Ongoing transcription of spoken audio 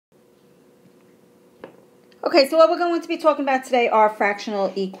Okay, so what we're going to be talking about today are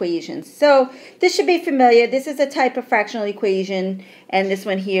fractional equations. So this should be familiar. This is a type of fractional equation, and this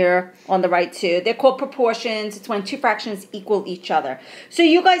one here on the right too. They're called proportions. It's when two fractions equal each other. So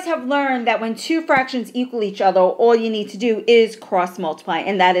you guys have learned that when two fractions equal each other, all you need to do is cross multiply,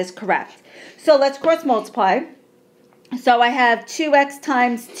 and that is correct. So let's cross multiply. So I have 2x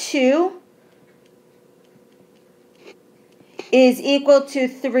times 2 is equal to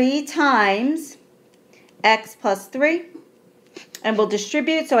 3 times x plus 3, and we'll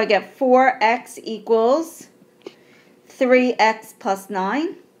distribute, so I get 4x equals 3x plus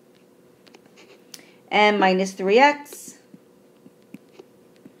 9, and minus 3x,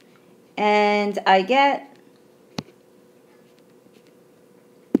 and I get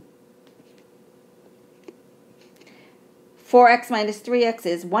 4x minus 3x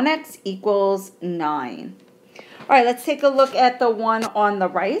is 1x equals 9. All right, let's take a look at the one on the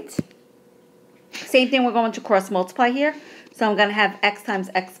right. Same thing, we're going to cross multiply here. So I'm going to have x times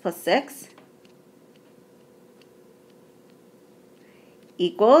x plus 6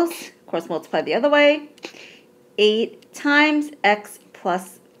 equals, cross multiply the other way, 8 times x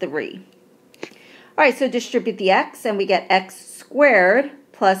plus 3. All right, so distribute the x, and we get x squared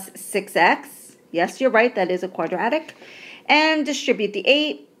plus 6x. Yes, you're right, that is a quadratic. And distribute the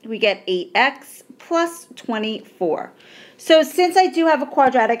 8, we get 8x plus 24. So since I do have a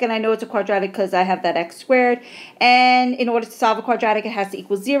quadratic, and I know it's a quadratic because I have that x squared, and in order to solve a quadratic, it has to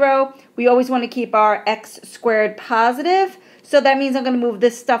equal 0. We always want to keep our x squared positive. So that means I'm going to move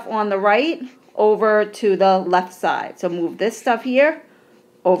this stuff on the right over to the left side. So move this stuff here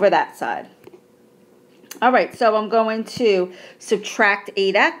over that side. All right, so I'm going to subtract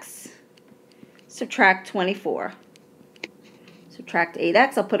 8x, subtract 24. Subtract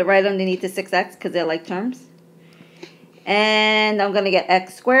 8x. I'll put it right underneath the 6x because they're like terms. And I'm going to get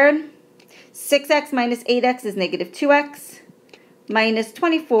x squared. 6x minus 8x is negative 2x. Minus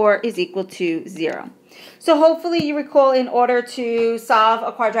 24 is equal to 0. So hopefully you recall, in order to solve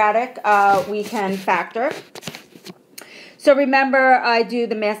a quadratic, we can factor. So remember, I do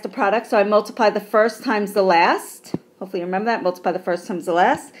the master product. So I multiply the first times the last. Hopefully you remember that. Multiply the first times the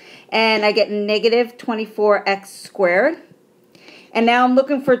last. And I get negative 24x squared. And now I'm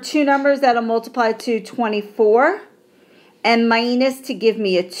looking for two numbers that'll multiply to 24 and minus to give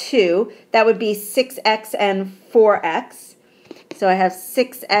me a 2. That would be 6x and 4x. So I have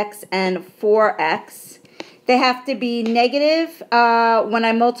 6x and 4x. They have to be negative when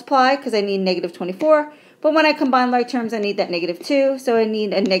I multiply because I need negative 24. But when I combine like terms, I need that negative 2. So I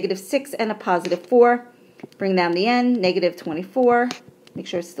need a negative 6 and a positive 4. Bring down the end, negative 24. Make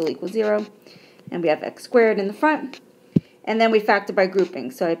sure it still equals 0. And we have x squared in the front. And then we factor by grouping.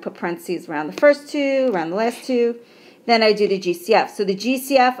 So I put parentheses around the first two, around the last two. Then I do the GCF. So the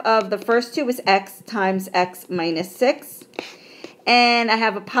GCF of the first two is x times x minus 6. And I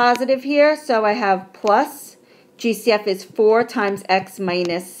have a positive here, so I have plus. GCF is 4 times x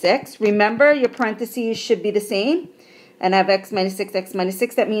minus 6. Remember, your parentheses should be the same. And I have x minus 6, x minus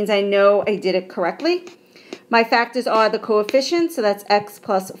 6. That means I know I did it correctly. My factors are the coefficients, so that's x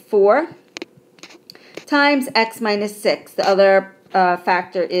plus 4 times x minus 6. The other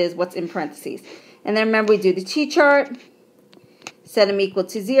factor is what's in parentheses. And then remember, we do the t-chart, set them equal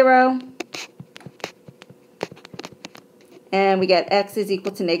to 0. And we get x is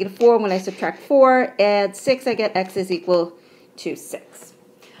equal to negative 4. When I subtract 4, add 6, I get x is equal to 6.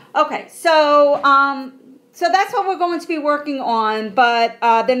 Okay, so that's what we're going to be working on, but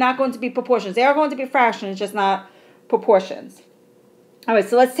they're not going to be proportions. They are going to be fractions, just not proportions. All right,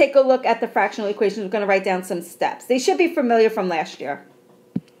 so let's take a look at the fractional equations. We're going to write down some steps. They should be familiar from last year.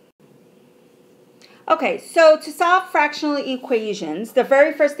 Okay, so to solve fractional equations, the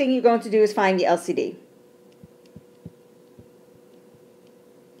very first thing you're going to do is find the LCD.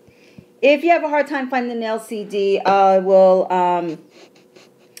 If you have a hard time finding the LCD, I will,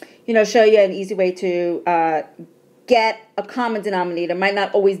 show you an easy way to get a common denominator. It might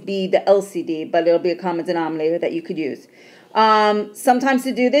not always be the LCD, but it'll be a common denominator that you could use. Sometimes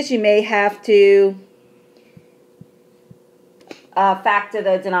to do this, you may have to factor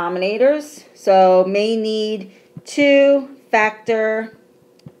the denominators. So may need 2 factor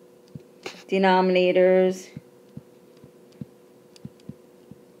denominators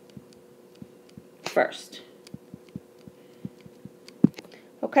first.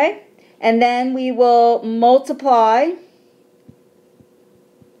 Okay? And then we will multiply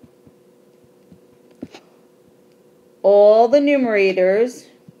all the numerators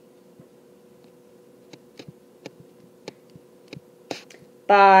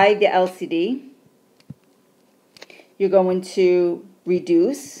by the LCD. You're going to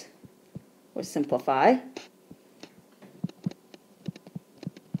reduce or simplify.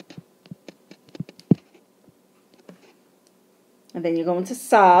 And then you're going to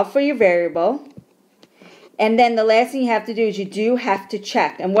solve for your variable. And then the last thing you have to do is you do have to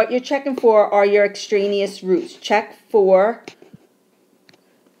check. And what you're checking for are your extraneous roots. Check for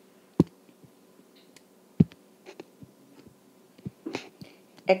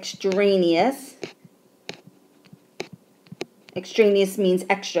extraneous. Extraneous means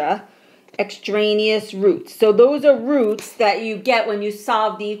extra. Extraneous roots. So those are roots that you get when you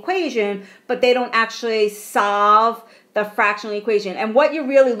solve the equation, but they don't actually solve the fractional equation. And what you're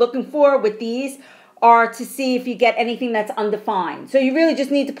really looking for with these are to see if you get anything that's undefined. So you really just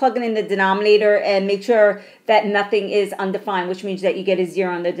need to plug it in the denominator and make sure that nothing is undefined, which means that you get a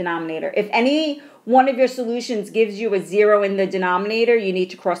 0 in the denominator. If any one of your solutions gives you a 0 in the denominator, you need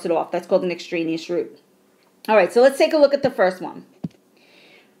to cross it off. That's called an extraneous root. All right, so let's take a look at the first one.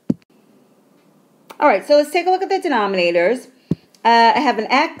 All right, so let's take a look at the denominators. I have an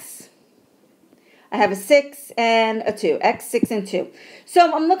x, I have a 6 and a 2, x, 6, and 2.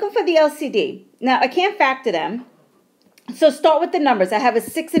 So I'm looking for the LCD. Now, I can't factor them. So start with the numbers. I have a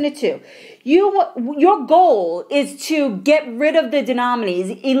 6 and a 2. Your goal is to get rid of the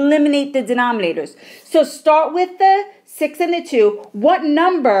denominators, eliminate the denominators. So start with the 6 and the 2. What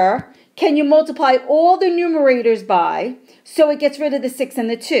number can you multiply all the numerators by so it gets rid of the 6 and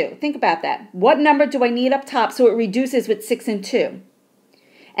the 2? Think about that. What number do I need up top so it reduces with 6 and 2?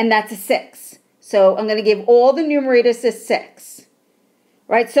 And that's a 6. So I'm going to give all the numerators a 6.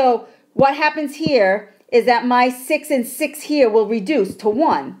 Right? So what happens here is that my 6 and 6 here will reduce to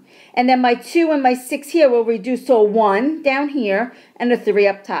 1. And then my 2 and my 6 here will reduce to a 1 down here and a 3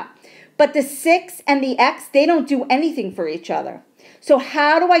 up top. But the 6 and the x, they don't do anything for each other. So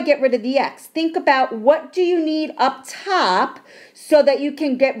how do I get rid of the x? Think about what do you need up top so that you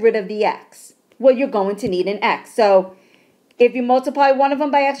can get rid of the x? Well, you're going to need an x. So if you multiply one of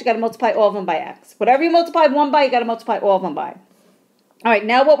them by x, you got to multiply all of them by x. Whatever you multiply one by, you got to multiply all of them by. All right,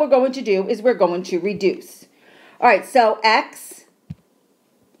 now what we're going to do is we're going to reduce. All right, so x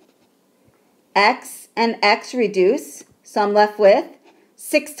and x reduce. So I'm left with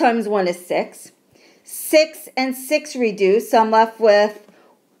 6 times 1 is 6. 6 and 6 reduce, so I'm left with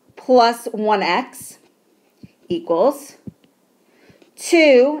plus 1x equals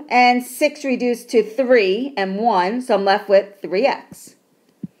 2 and 6 reduce to 3 and 1, so I'm left with 3x.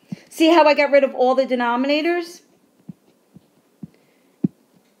 See how I got rid of all the denominators?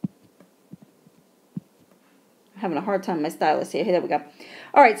 I'm having a hard time with my stylus here. There we go.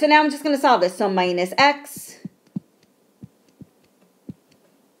 All right, so now I'm just going to solve this. So minus x.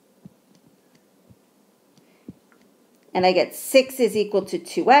 And I get 6 is equal to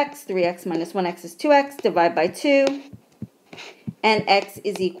 2x. 3x minus 1x is 2x. Divide by 2. And x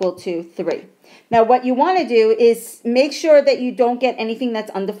is equal to 3. Now what you want to do is make sure that you don't get anything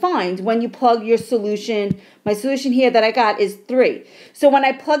that's undefined when you plug your solution. My solution here that I got is 3. So when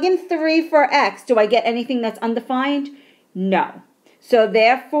I plug in 3 for x, do I get anything that's undefined? No. So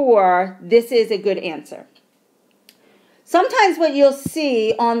therefore, this is a good answer. Sometimes what you'll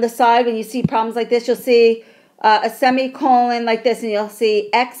see on the side when you see problems like this, you'll see a semicolon like this, and you'll see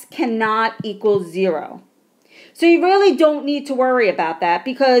x cannot equal 0. So you really don't need to worry about that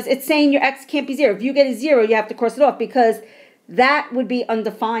because it's saying your x can't be 0. If you get a 0, you have to cross it off because that would be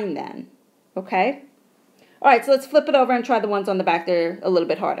undefined then. Okay? All right, so let's flip it over and try the ones on the back. They're a little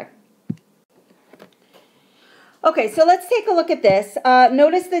bit harder. Okay, so let's take a look at this.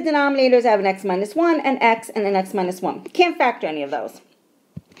 Notice the denominators have an x minus 1, an x, and an x minus 1. Can't factor any of those.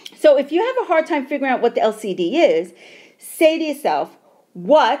 So if you have a hard time figuring out what the LCD is, say to yourself,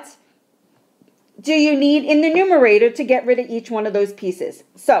 what do you need in the numerator to get rid of each one of those pieces?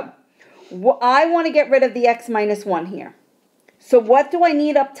 So I want to get rid of the x minus 1 here. So what do I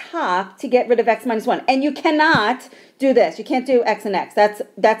need up top to get rid of x minus 1? And you cannot do this. You can't do x and x.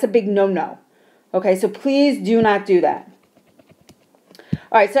 That's a big no-no. Okay, so please do not do that.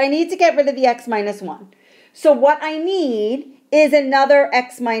 All right, so I need to get rid of the x minus 1. So what I need is another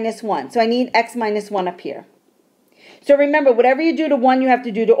x minus 1. So I need x minus 1 up here. So remember, whatever you do to one, you have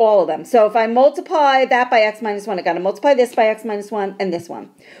to do to all of them. So if I multiply that by x minus 1, I got to multiply this by x minus 1 and this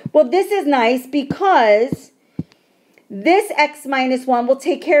one. Well, this is nice because this x minus 1 will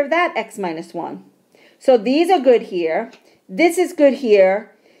take care of that x minus 1. So these are good here. This is good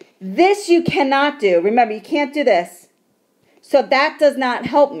here. This you cannot do. Remember, you can't do this. So that does not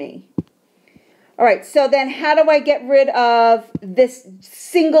help me. All right, so then how do I get rid of this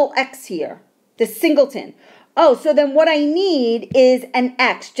single x here, the singleton? Oh, so then what I need is an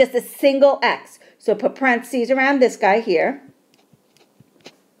x, just a single x. So put parentheses around this guy here.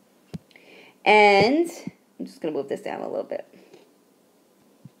 And I'm just going to move this down a little bit.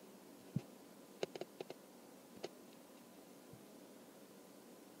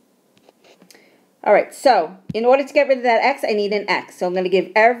 All right, so in order to get rid of that x, I need an x. So I'm going to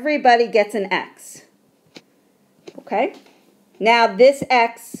give everybody gets an x. Okay? Now this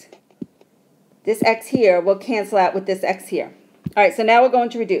x here will cancel out with this x here. All right, so now we're going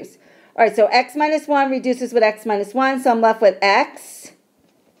to reduce. All right, so x minus 1 reduces with x minus 1, so I'm left with x,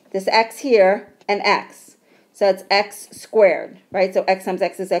 this x here, and x. So it's x squared, right? So x times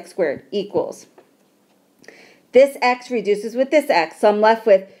x is x squared equals. This x reduces with this x, so I'm left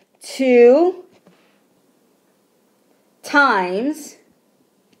with 2 times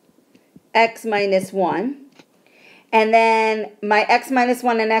x minus 1. And then my x minus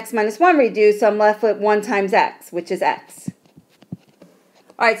 1 and x minus 1 reduce, so I'm left with 1 times x, which is x.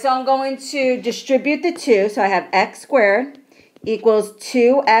 All right, so I'm going to distribute the 2. So I have x squared equals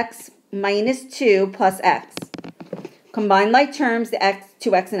 2x minus 2 plus x. Combine like terms, the x,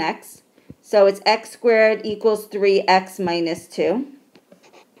 2x and x. So it's x squared equals 3x minus 2.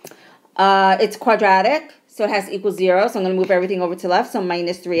 It's quadratic, so it has to equal 0. So I'm going to move everything over to left. So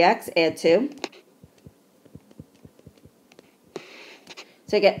minus 3x, add 2.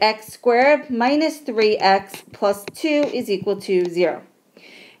 So I get x squared minus 3x plus 2 is equal to 0.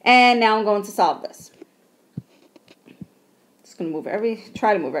 And now I'm going to solve this. Just going to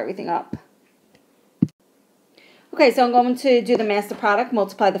try to move everything up. Okay, so I'm going to do the master product,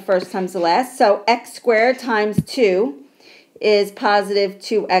 multiply the first times the last. So x squared times 2 is positive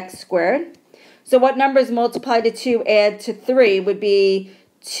 2x squared. So what numbers multiply to 2 add to 3 would be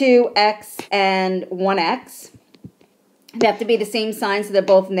 2x and 1x. They have to be the same sign, so they're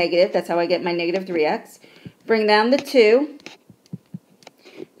both negative. That's how I get my negative 3x. Bring down the 2.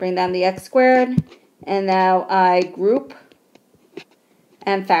 Bring down the x squared. And now I group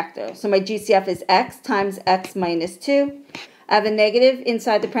and factor. So my GCF is x times x minus 2. I have a negative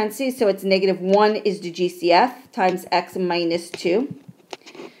inside the parentheses, so it's negative 1 is the GCF times x minus 2.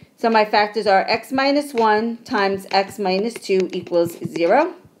 So my factors are x minus 1 times x minus 2 equals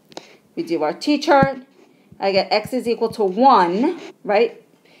 0. We do our t-chart. I get x is equal to 1, right?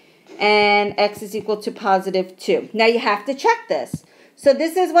 And x is equal to positive 2. Now you have to check this. So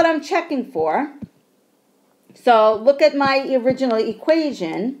this is what I'm checking for. So look at my original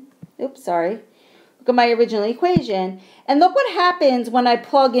equation. Oops, sorry. Look at my original equation. And look what happens when I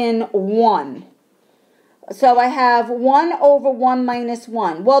plug in 1. So I have 1 over 1 minus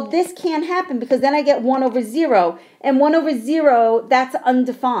 1. Well, this can't happen because then I get 1 over 0. And 1 over 0, that's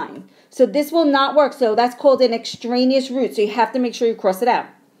undefined. So this will not work. So that's called an extraneous root. So you have to make sure you cross it out.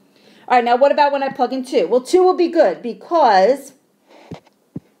 All right, now what about when I plug in 2? Well, 2 will be good because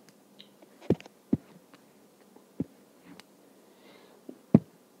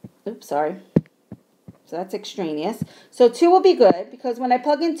oops, sorry. So that's extraneous. So 2 will be good because when I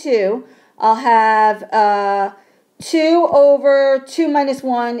plug in 2, I'll have 2 over 2 minus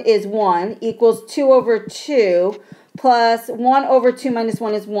 1 is 1 equals 2 over 2 plus 1 over 2 minus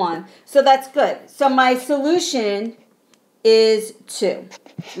 1 is 1. So that's good. So my solution is 2.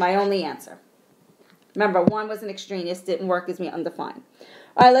 It's my only answer. Remember, 1 was an extraneous, didn't work as me undefined.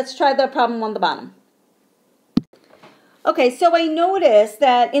 All right, let's try the problem on the bottom. Okay, so I noticed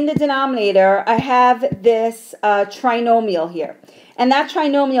that in the denominator, I have this trinomial here. And that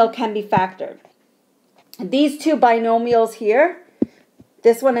trinomial can be factored. These two binomials here,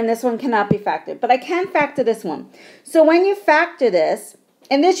 this one and this one cannot be factored. But I can factor this one. So when you factor this,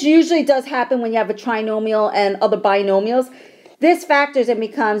 and this usually does happen when you have a trinomial and other binomials, this factors and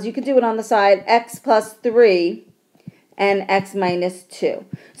becomes, you could do it on the side, x plus 3 and x minus 2.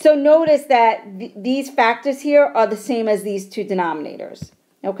 So notice that these factors here are the same as these two denominators.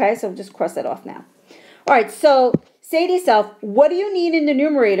 Okay, so just cross that off now. All right, so say to yourself, what do you need in the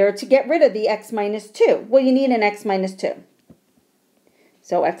numerator to get rid of the x minus 2? Well, you need an x minus 2.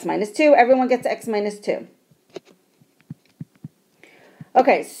 So x minus 2, everyone gets x minus 2.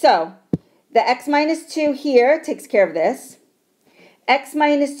 Okay, so the x minus 2 here takes care of this. X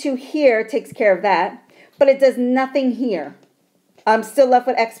minus 2 here takes care of that. But it does nothing here. I'm still left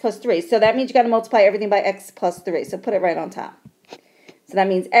with x plus 3. So that means you got to multiply everything by x plus 3. So put it right on top. So that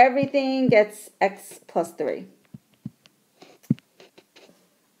means everything gets x plus 3.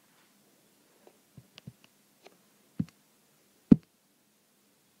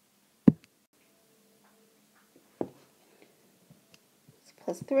 X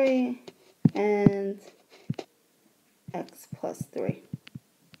plus 3 and x plus 3.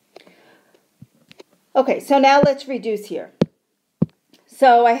 Okay, so now let's reduce here.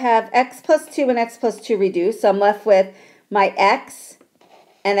 So I have x plus 2 and x plus 2 reduced. So I'm left with my x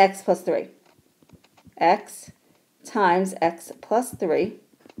and x plus 3. X times x plus 3.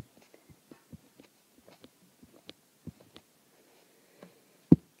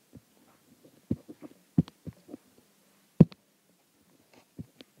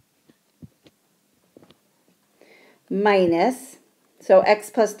 minus, so x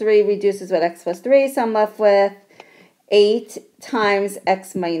plus 3 reduces with x plus 3, so I'm left with 8 times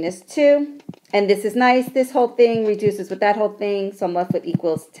x minus 2. And this is nice. This whole thing reduces with that whole thing, so I'm left with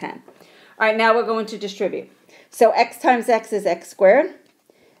equals 10. All right, now we're going to distribute. So x times x is x squared.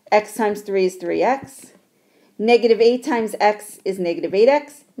 X times 3 is 3x. Negative 8 times x is negative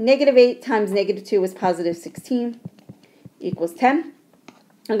 8x. Negative 8 times negative 2 is positive 16 equals 10.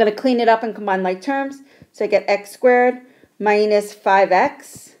 I'm going to clean it up and combine like terms. So I get x squared minus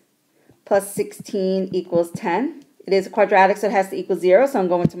 5x plus 16 equals 10. It is a quadratic, so it has to equal 0, so I'm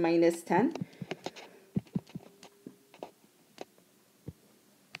going to minus 10.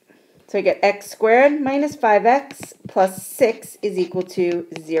 So I get x squared minus 5x plus 6 is equal to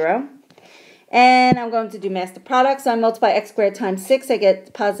 0. And I'm going to do master product. So I multiply x squared times 6. I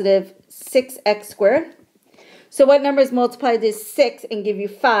get positive 6x squared. So what numbers multiplied is 6 and give you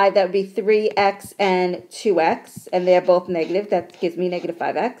 5? That would be 3x and 2x. And they're both negative. That gives me negative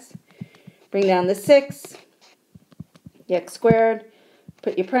 5x. Bring down the 6. The x squared.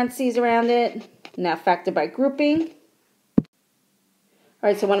 Put your parentheses around it. Now factor by grouping. All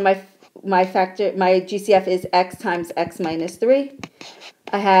right, so one of my GCF is x times x minus 3.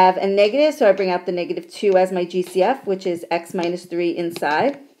 I have a negative, so I bring out the negative 2 as my GCF, which is x minus 3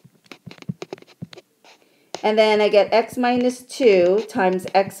 inside. And then I get x minus 2 times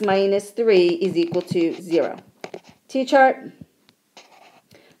x minus 3 is equal to 0. T-chart,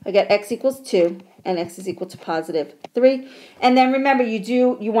 I get x equals 2 and x is equal to positive 3. And then remember,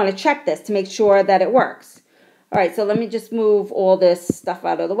 you want to check this to make sure that it works. All right, so let me just move all this stuff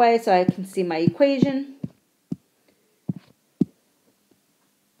out of the way so I can see my equation.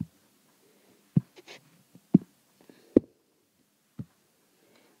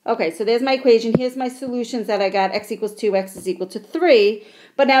 Okay, so there's my equation. Here's my solutions that I got. X equals 2, x is equal to 3.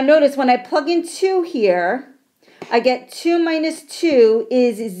 But now notice when I plug in 2 here, I get 2 minus 2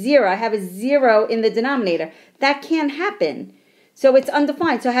 is 0. I have a 0 in the denominator. That can't happen. So it's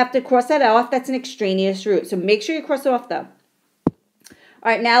undefined. So I have to cross that off. That's an extraneous root. So make sure you cross it off though. All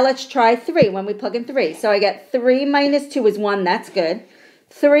right, now let's try 3 when we plug in 3. So I get 3 minus 2 is 1. That's good.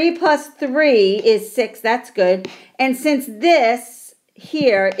 3 plus 3 is 6. That's good. And since this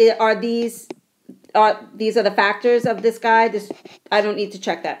here these are the factors of this guy. I don't need to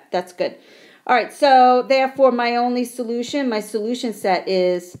check that. That's good. All right, so therefore my solution set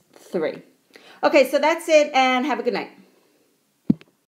is 3. Okay, so that's it, and have a good night.